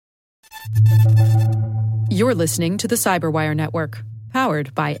You're listening to the Cyberwire Network,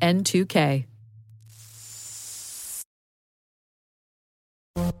 powered by N2K.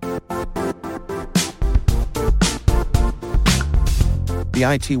 The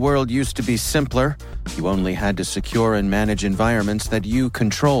IT world used to be simpler. You only had to secure and manage environments that you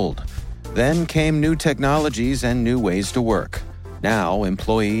controlled. Then came new technologies and new ways to work. Now,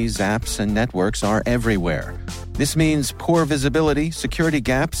 employees, apps, and networks are everywhere. This means poor visibility, security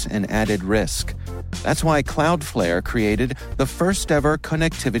gaps, and added risk. That's why Cloudflare created the first-ever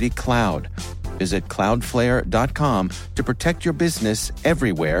connectivity cloud. Visit cloudflare.com to protect your business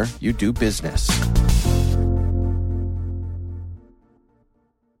everywhere you do business.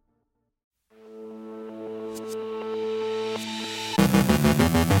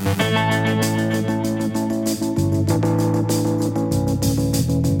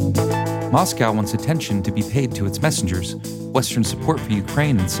 Moscow wants attention to be paid to its messengers, Western support for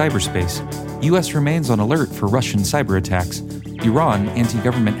Ukraine in cyberspace, U.S. remains on alert for Russian cyber attacks, Iran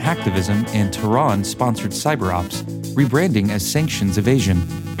anti-government hacktivism, and Tehran-sponsored cyber ops, rebranding as sanctions evasion,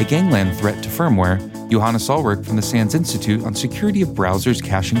 a gangland threat to firmware, Johannes Ulrich from the SANS Institute on security of browsers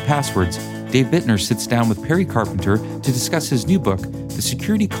caching passwords. Dave Bittner sits down with Perry Carpenter to discuss his new book, The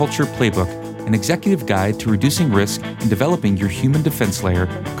Security Culture Playbook, an executive guide to reducing risk and developing your human defense layer,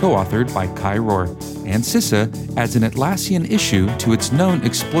 co-authored by Kai Rohr. And CISA adds an Atlassian issue to its known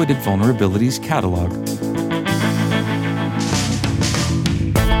exploited vulnerabilities catalog.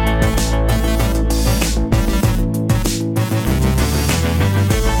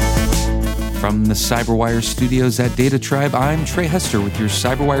 From the Cyberwire studios at Data Tribe, I'm Trey Hester with your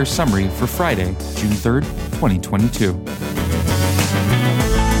Cyberwire summary for Friday, June 3rd, 2022.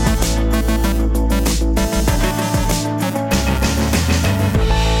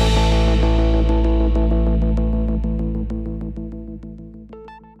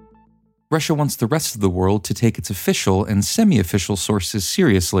 Russia wants the rest of the world to take its official and semi-official sources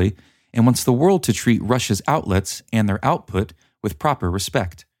seriously and wants the world to treat Russia's outlets and their output with proper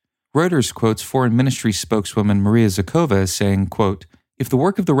respect. Reuters quotes Foreign Ministry spokeswoman Maria Zakova as saying, quote, "If the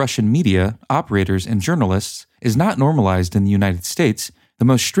work of the Russian media, operators, and journalists is not normalized in the United States, the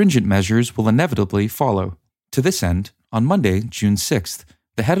most stringent measures will inevitably follow." To this end, on Monday, June 6th,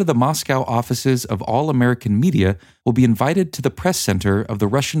 the head of the Moscow offices of All American Media will be invited to the press center of the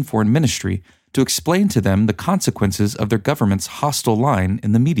Russian Foreign Ministry to explain to them the consequences of their government's hostile line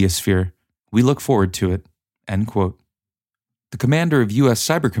in the media sphere. We look forward to it. End quote. The commander of U.S.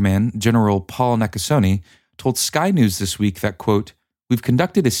 Cyber Command, General Paul Nakasone, told Sky News this week that, quote, "We've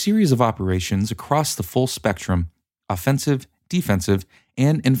conducted a series of operations across the full spectrum, offensive, defensive,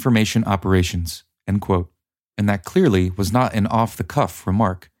 and information operations," end quote. And that clearly was not an off-the-cuff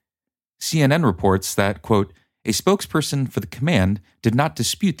remark. CNN reports that, quote, "A spokesperson for the command did not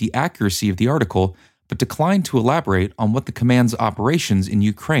dispute the accuracy of the article, but declined to elaborate on what the command's operations in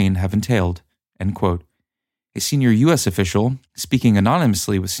Ukraine have entailed," end quote. A senior U.S. official, speaking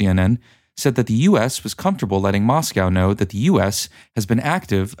anonymously with CNN, said that the U.S. was comfortable letting Moscow know that the U.S. has been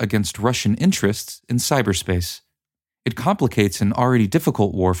active against Russian interests in cyberspace. It complicates an already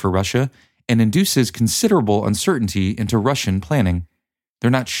difficult war for Russia and induces considerable uncertainty into Russian planning. They're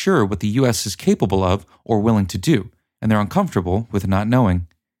not sure what the U.S. is capable of or willing to do, and they're uncomfortable with not knowing.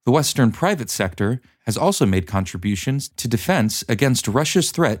 The Western private sector has also made contributions to defense against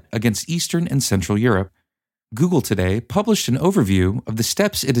Russia's threat against Eastern and Central Europe. Google today published an overview of the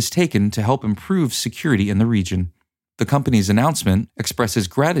steps it has taken to help improve security in the region. The company's announcement expresses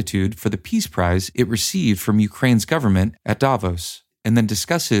gratitude for the Peace Prize it received from Ukraine's government at Davos, and then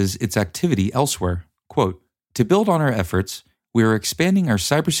discusses its activity elsewhere. Quote, "To build on our efforts, we are expanding our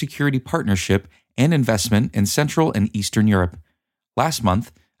cybersecurity partnership and investment in Central and Eastern Europe. Last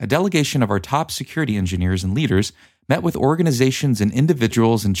month, a delegation of our top security engineers and leaders met with organizations and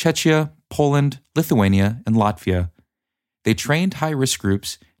individuals in Czechia, Poland, Lithuania, and Latvia. They trained high-risk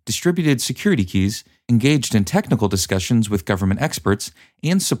groups, distributed security keys, engaged in technical discussions with government experts,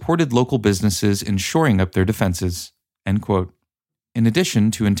 and supported local businesses in shoring up their defenses." End quote. In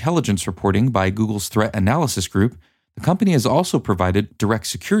addition to intelligence reporting by Google's Threat Analysis Group, the company has also provided direct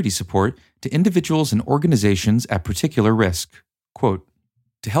security support to individuals and organizations at particular risk. Quote,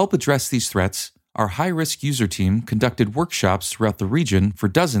 "To help address these threats, our high-risk user team conducted workshops throughout the region for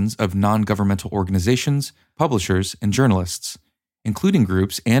dozens of non-governmental organizations, publishers, and journalists, including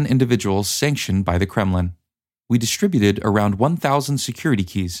groups and individuals sanctioned by the Kremlin. We distributed around 1,000 security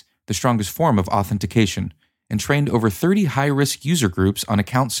keys, the strongest form of authentication, and trained over 30 high-risk user groups on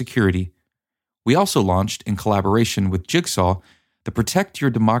account security. We also launched, in collaboration with Jigsaw, the Protect Your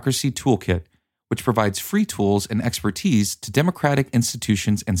Democracy Toolkit, which provides free tools and expertise to democratic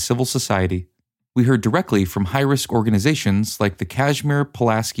institutions and civil society. We heard directly from high-risk organizations like the Kazimir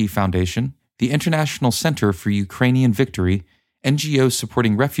Pulaski Foundation, the International Center for Ukrainian Victory, NGOs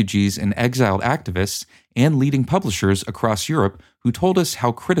supporting refugees and exiled activists, and leading publishers across Europe who told us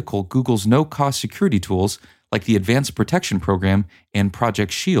how critical Google's no-cost security tools like the Advanced Protection Program and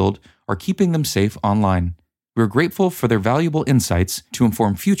Project Shield are keeping them safe online. We're grateful for their valuable insights to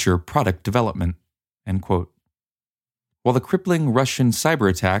inform future product development." End quote. While the crippling Russian cyber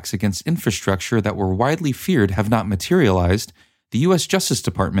attacks against infrastructure that were widely feared have not materialized, the U.S. Justice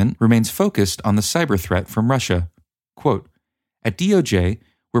Department remains focused on the cyber threat from Russia. Quote, "At DOJ,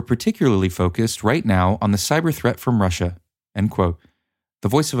 we're particularly focused right now on the cyber threat from Russia." End quote. The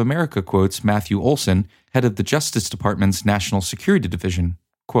Voice of America quotes Matthew Olson, head of the Justice Department's National Security Division.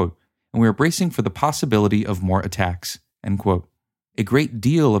 Quote, "And we are bracing for the possibility of more attacks." End quote. A great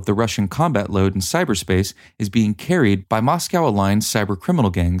deal of the Russian combat load in cyberspace is being carried by Moscow-aligned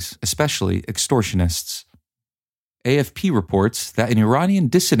cybercriminal gangs, especially extortionists. AFP reports that an Iranian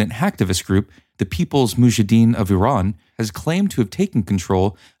dissident hacktivist group, the People's Mujahideen of Iran, has claimed to have taken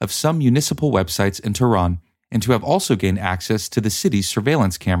control of some municipal websites in Tehran and to have also gained access to the city's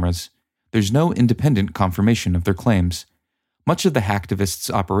surveillance cameras. There's no independent confirmation of their claims. Much of the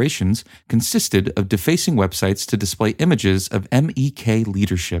hacktivists' operations consisted of defacing websites to display images of MEK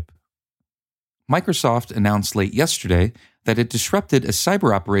leadership. Microsoft announced late yesterday that it disrupted a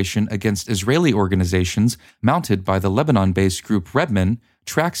cyber operation against Israeli organizations mounted by the Lebanon-based group Redman,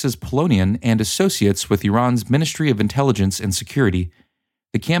 Traxxas Polonian, and associates with Iran's Ministry of Intelligence and Security.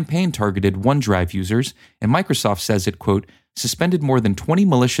 The campaign targeted OneDrive users, and Microsoft says it, quote, "suspended more than 20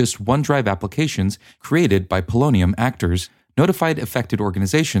 malicious OneDrive applications created by Polonium actors, notified affected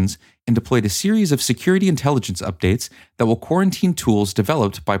organizations, and deployed a series of security intelligence updates that will quarantine tools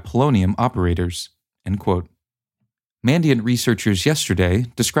developed by Polonium operators." End quote. Mandiant researchers yesterday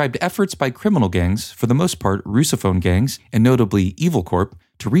described efforts by criminal gangs, for the most part Russophone gangs, and notably Evil Corp,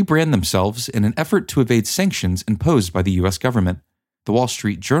 to rebrand themselves in an effort to evade sanctions imposed by the U.S. government. The Wall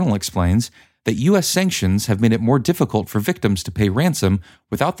Street Journal explains that U.S. sanctions have made it more difficult for victims to pay ransom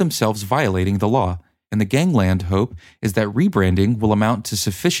without themselves violating the law, and the gangland hope is that rebranding will amount to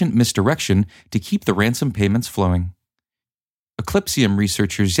sufficient misdirection to keep the ransom payments flowing. Eclipsium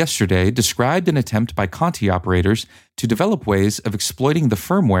researchers yesterday described an attempt by Conti operators to develop ways of exploiting the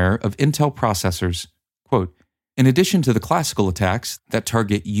firmware of Intel processors. Quote, "In addition to the classical attacks that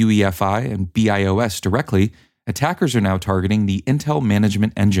target UEFI and BIOS directly, attackers are now targeting the Intel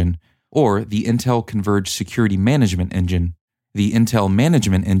Management Engine, or the Intel Converged Security Management Engine. The Intel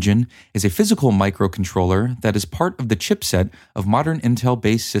Management Engine is a physical microcontroller that is part of the chipset of modern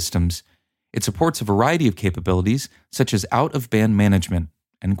Intel-based systems. It supports a variety of capabilities, such as out-of-band management."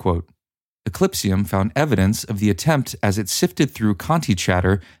 End quote. Eclipsium found evidence of the attempt as it sifted through Conti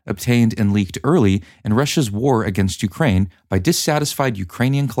chatter obtained and leaked early in Russia's war against Ukraine by dissatisfied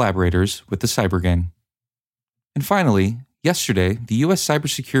Ukrainian collaborators with the cyber gang. And finally, yesterday, the U.S.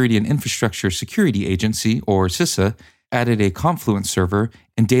 Cybersecurity and Infrastructure Security Agency, or CISA, added a Confluent server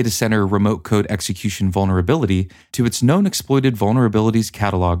and data center remote code execution vulnerability to its known exploited vulnerabilities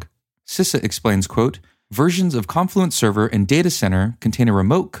catalog. CISA explains, quote, "Versions of Confluent Server and Data Center contain a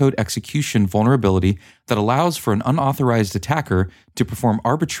remote code execution vulnerability that allows for an unauthorized attacker to perform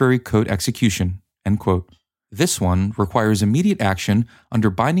arbitrary code execution." End quote. This one requires immediate action under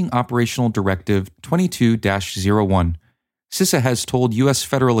Binding Operational Directive 22-01. CISA has told U.S.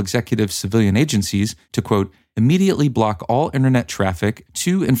 federal executive civilian agencies to, quote, "immediately block all internet traffic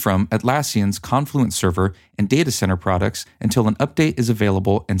to and from Atlassian's Confluent Server and data center products until an update is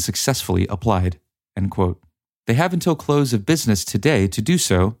available and successfully applied." End quote. They have until close of business today to do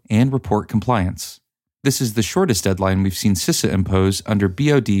so and report compliance. This is the shortest deadline we've seen CISA impose under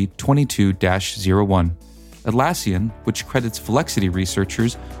BOD 22-01. Atlassian, which credits Velexity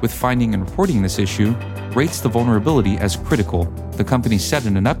researchers with finding and reporting this issue, rates the vulnerability as critical, the company said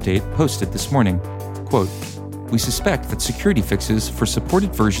in an update posted this morning. Quote, "We suspect that security fixes for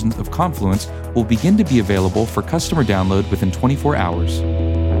supported versions of Confluence will begin to be available for customer download within 24 hours.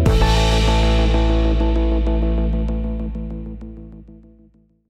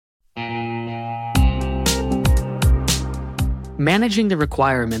 Managing the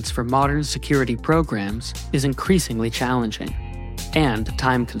requirements for modern security programs is increasingly challenging and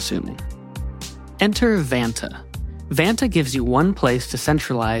time-consuming. Enter Vanta. Vanta gives you one place to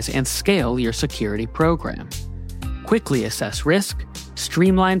centralize and scale your security program. Quickly assess risk,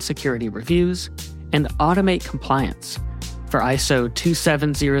 streamline security reviews, and automate compliance for ISO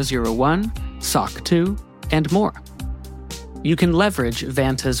 27001, SOC 2, and more. You can leverage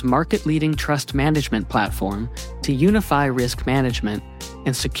Vanta's market-leading trust management platform to unify risk management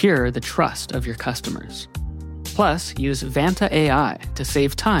and secure the trust of your customers. Plus, use Vanta AI to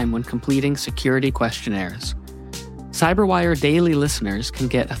save time when completing security questionnaires. CyberWire Daily listeners can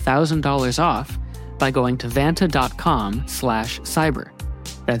get $1,000 off by going to vanta.com/cyber.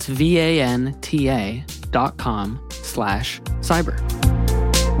 That's VANTA.com/cyber.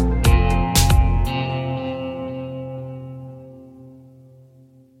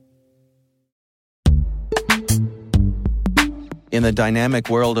 In the dynamic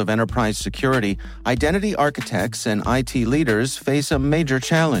world of enterprise security, identity architects and IT leaders face a major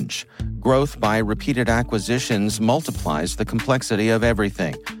challenge. Growth by repeated acquisitions multiplies the complexity of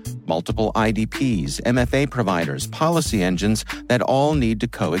everything. Multiple IDPs, MFA providers, policy engines that all need to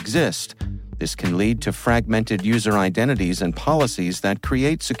coexist. This can lead to fragmented user identities and policies that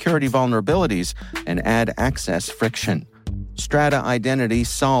create security vulnerabilities and add access friction. Strata Identity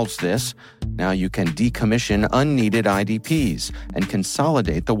solves this. Now you can decommission unneeded IDPs and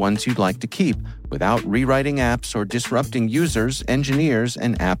consolidate the ones you'd like to keep without rewriting apps or disrupting users, engineers,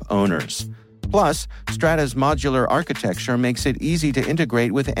 and app owners. Plus, Strata's modular architecture makes it easy to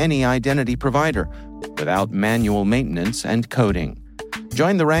integrate with any identity provider without manual maintenance and coding.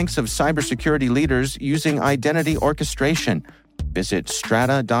 Join the ranks of cybersecurity leaders using identity orchestration. Visit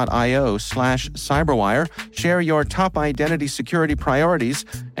strata.io/cyberwire, share your top identity security priorities,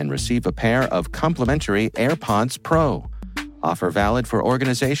 and receive a pair of complimentary AirPods Pro. Offer valid for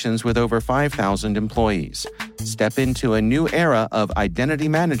organizations with over 5,000 employees. Step into a new era of identity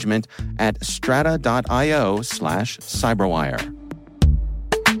management at strata.io/cyberwire.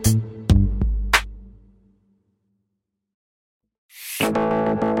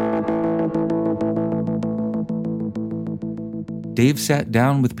 Dave sat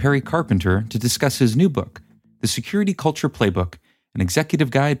down with Perry Carpenter to discuss his new book, The Security Culture Playbook, an executive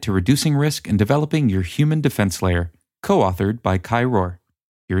guide to reducing risk and developing your human defense layer, co-authored by Kai Rohr.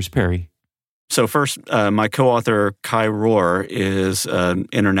 Here's Perry. So first, my co-author, Kai Rohr, is an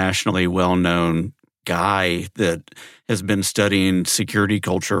internationally well-known guy that has been studying security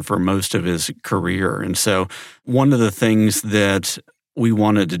culture for most of his career. And so one of the things that we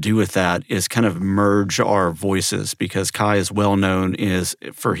wanted to do with that is kind of merge our voices, because Kai is well known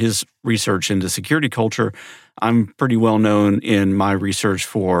for his research into security culture. I'm pretty well known in my research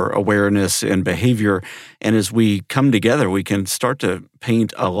for awareness and behavior. And as we come together, we can start to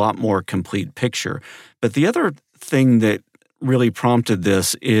paint a lot more complete picture. But the other thing that really prompted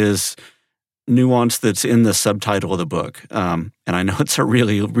this is nuance that's in the subtitle of the book. And I know it's a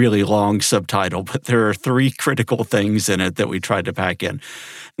really, really long subtitle, but there are three critical things in it that we tried to pack in.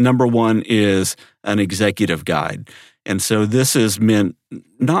 Number one is an executive guide. And so this is meant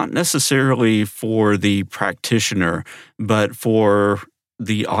not necessarily for the practitioner, but for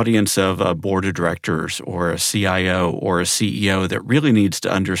the audience of a board of directors or a CIO or a CEO that really needs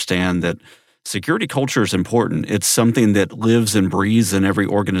to understand that security culture is important. It's something that lives and breathes in every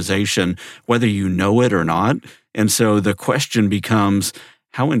organization, whether you know it or not. And so the question becomes,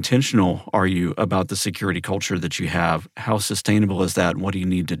 how intentional are you about the security culture that you have? How sustainable is that? And what do you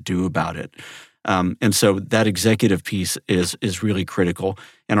need to do about it? And so that executive piece is really critical.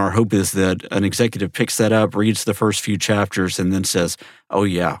 And our hope is that an executive picks that up, reads the first few chapters, and then says, oh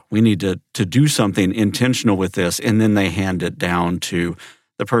yeah, we need to do something intentional with this. And then they hand it down to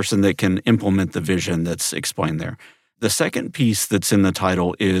the person that can implement the vision that's explained there. The second piece that's in the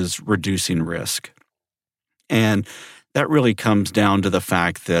title is reducing risk. And that really comes down to the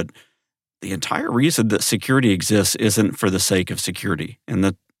fact that the entire reason that security exists isn't for the sake of security. And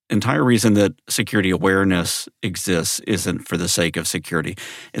the entire reason that security awareness exists isn't for the sake of security.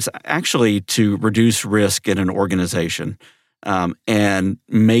 It's actually to reduce risk in an organization. And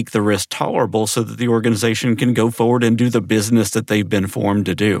make the risk tolerable so that the organization can go forward and do the business that they've been formed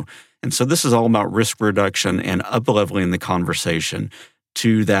to do. And so this is all about risk reduction and up-leveling the conversation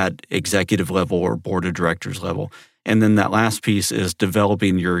to that executive level or board of directors level. And then that last piece is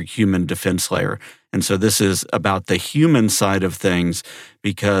developing your human defense layer. And so this is about the human side of things,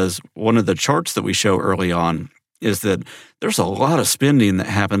 because one of the charts that we show early on is that there's a lot of spending that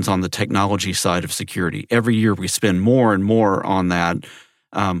happens on the technology side of security. Every year we spend more and more on that,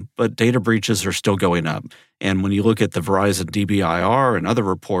 but data breaches are still going up. And when you look at the Verizon DBIR and other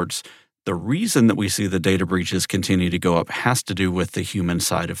reports, the reason that we see the data breaches continue to go up has to do with the human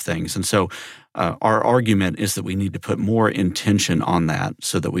side of things. And so our argument is that we need to put more intention on that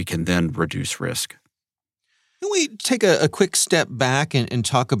so that we can then reduce risk. Can we take a quick step back and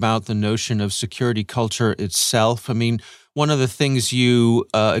talk about the notion of security culture itself? I mean, one of the things you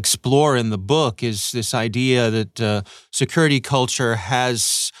explore in the book is this idea that security culture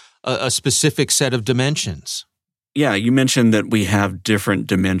has a specific set of dimensions. Yeah, you mentioned that we have different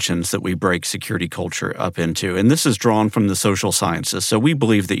dimensions that we break security culture up into, and this is drawn from the social sciences. So we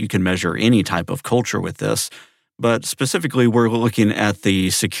believe that you can measure any type of culture with this, but specifically we're looking at the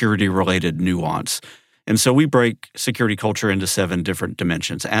security-related nuance. And so we break security culture into 7 different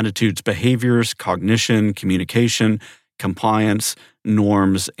dimensions: attitudes, behaviors, cognition, communication, compliance,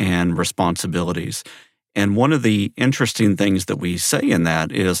 norms, and responsibilities. And one of the interesting things that we say in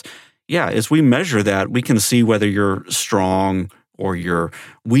that is, as we measure that, we can see whether you're strong or you're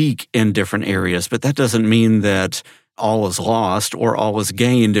weak in different areas, but that doesn't mean that all is lost or all is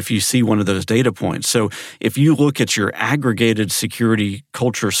gained if you see one of those data points. So if you look at your aggregated security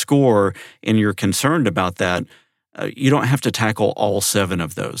culture score and you're concerned about that, you don't have to tackle all 7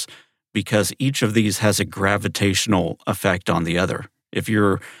 of those, because each of these has a gravitational effect on the other. If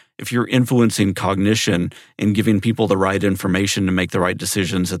you're influencing cognition and giving people the right information to make the right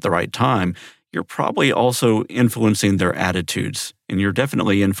decisions at the right time, you're probably also influencing their attitudes, and you're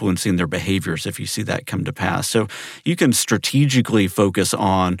definitely influencing their behaviors if you see that come to pass. So you can strategically focus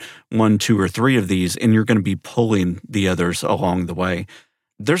on 1, 2, or 3 of these, and you're going to be pulling the others along the way.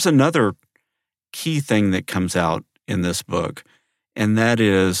 There's another key thing that comes out in this book, and that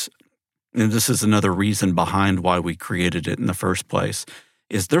is, and this is another reason behind why we created it in the first place,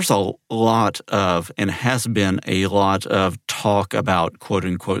 is there's a lot of, and has been a lot of, talk about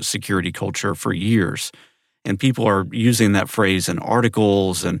quote-unquote security culture for years. And people are using that phrase in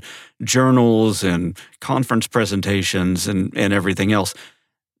articles and journals and conference presentations and everything else.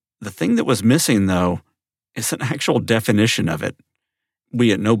 The thing that was missing, though, is an actual definition of it.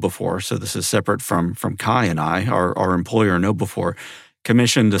 We at KnowBe4, so this is separate from Kai and I, our employer KnowBe4,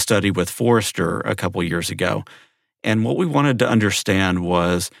 commissioned a study with Forrester a couple years ago. And what we wanted to understand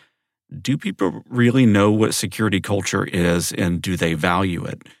was, do people really know what security culture is, and do they value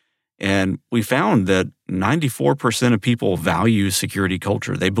it? And we found that 94% of people value security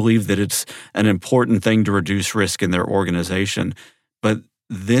culture. They believe that it's an important thing to reduce risk in their organization. But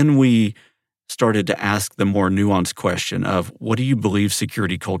then we started to ask the more nuanced question of, what do you believe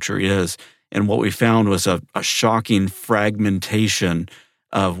security culture is? And what we found was a shocking fragmentation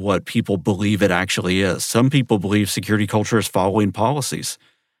of what people believe it actually is. Some people believe security culture is following policies.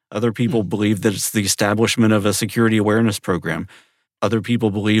 Other people believe that it's the establishment of a security awareness program. Other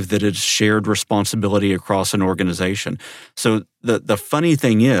people believe that it's shared responsibility across an organization. So the funny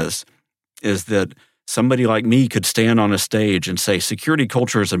thing is that somebody like me could stand on a stage and say security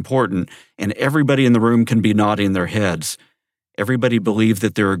culture is important, and everybody in the room can be nodding their heads. Everybody believe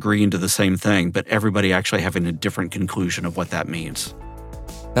that they're agreeing to the same thing, but everybody actually having a different conclusion of what that means.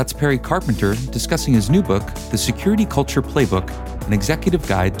 That's Perry Carpenter discussing his new book, The Security Culture Playbook, an executive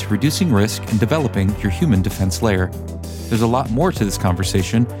guide to reducing risk and developing your human defense layer. There's a lot more to this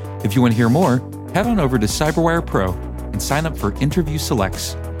conversation. If you want to hear more, head on over to CyberWire Pro and sign up for Interview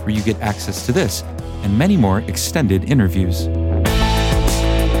Selects, where you get access to this and many more extended interviews.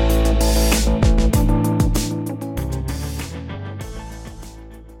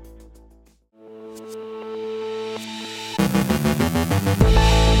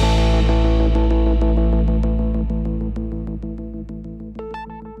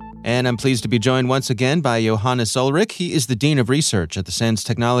 And I'm pleased to be joined once again by Johannes Ulrich. He is the Dean of Research at the SANS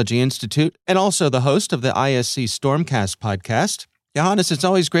Technology Institute and also the host of the ISC Stormcast podcast. Johannes, it's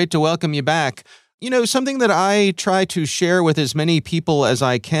always great to welcome you back. You know, something that I try to share with as many people as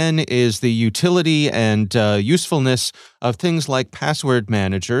I can is the utility and usefulness of things like password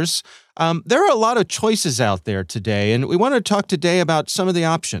managers. There are a lot of choices out there today, and we want to talk today about some of the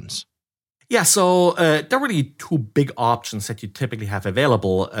options. Yeah, so there are really 2 big options that you typically have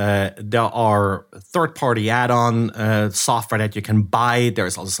available. There are third-party add-on software that you can buy.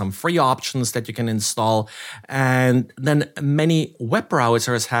 There's also some free options that you can install. And then many web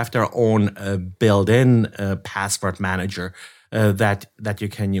browsers have their own built-in password manager that you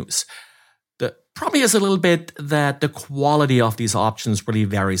can use. The problem is a little bit that the quality of these options really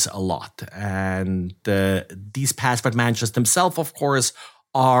varies a lot. And these password managers themselves, of course,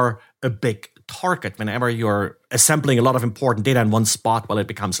 are a big target. Whenever you're assembling a lot of important data in one spot, well, it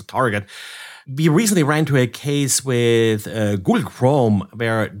becomes a target. We recently ran into a case with Google Chrome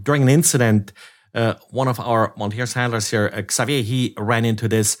where during an incident, one of our Volunteers handlers here, Xavier, he ran into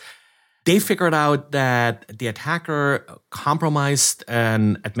this. They figured out that the attacker compromised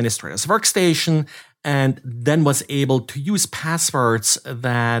an administrator's workstation and then was able to use passwords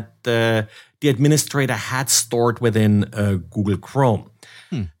that the administrator had stored within Google Chrome.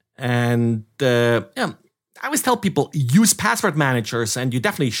 And I always tell people, use password managers, and you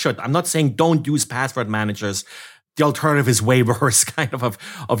definitely should. I'm not saying don't use password managers. The alternative is way worse kind of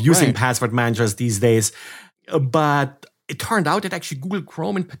using password managers these days. But it turned out that actually Google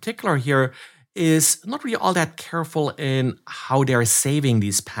Chrome in particular here is not really all that careful in how they're saving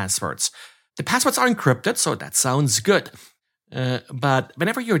these passwords. The passwords are encrypted, so that sounds good. But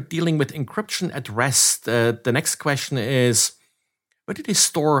whenever you're dealing with encryption at rest, the next question is, where do they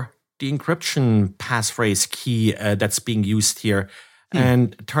store the encryption passphrase key that's being used here?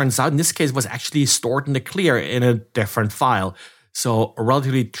 And it turns out in this case it was actually stored in the clear in a different file. So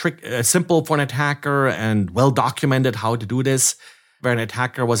relatively simple for an attacker and well documented how to do this, where an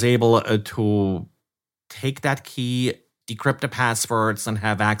attacker was able to take that key, decrypt the passwords, and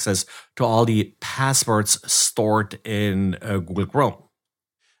have access to all the passwords stored in Google Chrome.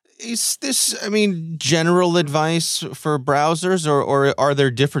 Is this, general advice for browsers, or are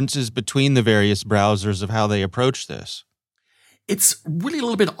there differences between the various browsers of how they approach this? It's really a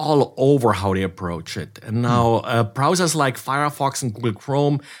little bit all over how they approach it. And now browsers like Firefox and Google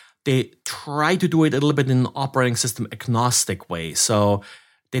Chrome, they try to do it a little bit in an operating system agnostic way. So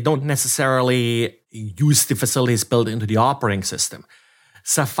they don't necessarily use the facilities built into the operating system.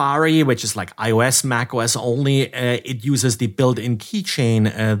 Safari, which is like iOS, macOS only, it uses the built-in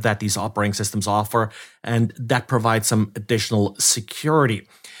keychain that these operating systems offer, and that provides some additional security.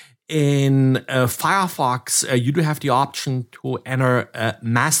 In Firefox, you do have the option to enter a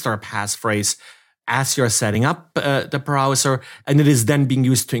master passphrase as you're setting up the browser, and it is then being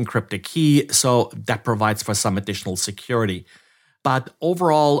used to encrypt the key, so that provides for some additional security. But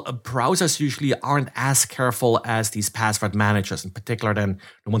overall, browsers usually aren't as careful as these password managers, in particular then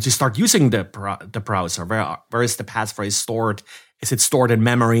once you start using the browser. Where is the passphrase stored? Is it stored in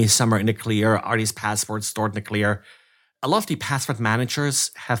memory somewhere in the clear? Are these passwords stored in the clear? A lot of the password managers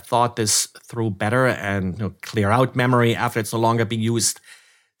have thought this through better and clear out memory after it's no longer being used.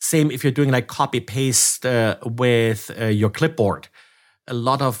 Same if you're doing like copy-paste with your clipboard. A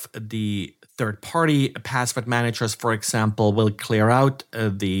lot of the third-party password managers, for example, will clear out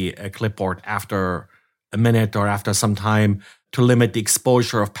the clipboard after a minute or after some time to limit the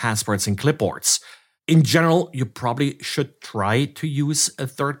exposure of passwords in clipboards. In general, you probably should try to use a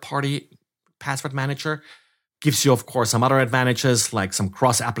third-party password manager. Gives you, of course, some other advantages like some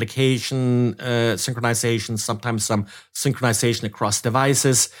cross-application synchronization, sometimes some synchronization across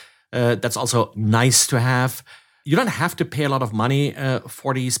devices. That's also nice to have. You don't have to pay a lot of money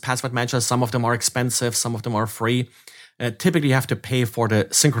for these password managers. Some of them are expensive, some of them are free. Typically, you have to pay for the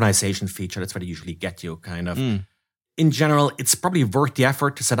synchronization feature. That's what they usually get you, kind of. In general, it's probably worth the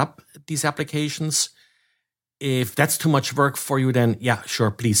effort to set up these applications. If that's too much work for you, then yeah,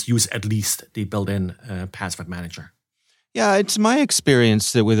 sure, please use at least the built-in password manager. Yeah, it's my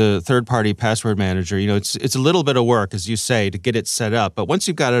experience that with a third-party password manager, it's a little bit of work, as you say, to get it set up. But once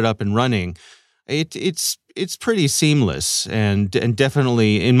you've got it up and running, it's pretty seamless and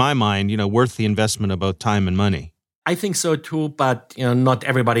definitely, in my mind, worth the investment of both time and money. I think so too, but not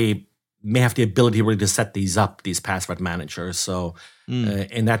everybody may have the ability really to set these up, these password managers. So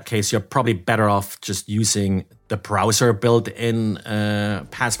in that case, you're probably better off just using the browser built-in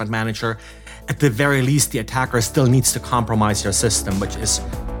password manager. At the very least, the attacker still needs to compromise your system, which is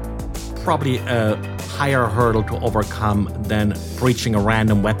probably a higher hurdle to overcome than breaching a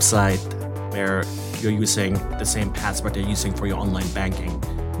random website where you're using the same password you're using for your online banking.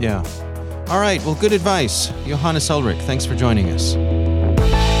 Yeah. All right. Well, good advice. Johannes Ullrich, thanks for joining us.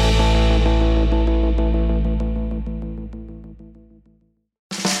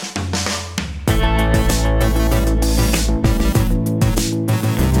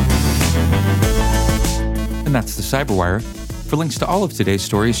 And that's the Cyberwire. For links to all of today's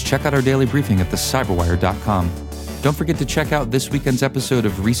stories, check out our daily briefing at thecyberwire.com. Don't forget to check out this weekend's episode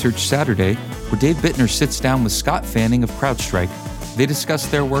of Research Saturday, where Dave Bittner sits down with Scott Fanning of CrowdStrike. They discuss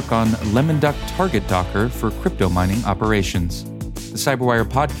their work on LemonDuck Target Docker for crypto mining operations. The Cyberwire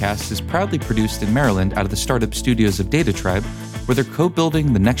podcast is proudly produced in Maryland out of the startup studios of DataTribe, where they're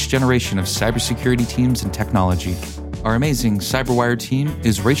co-building the next generation of cybersecurity teams and technology. Our amazing Cyberwire team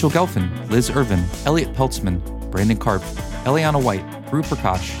is Rachel Gelfin, Liz Irvin, Elliot Peltzman, Brandon Karp, Eliana White, Guru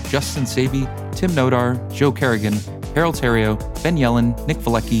Prakash, Justin Sabi, Tim Nodar, Joe Kerrigan, Harold Terrio, Ben Yellen, Nick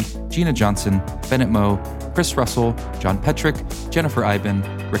Valecki, Gina Johnson, Bennett Moe, Chris Russell, John Petrick, Jennifer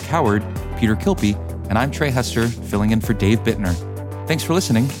Iben, Rick Howard, Peter Kilpie, and I'm Trey Hester, filling in for Dave Bittner. Thanks for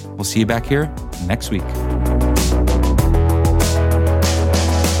listening. We'll see you back here next week.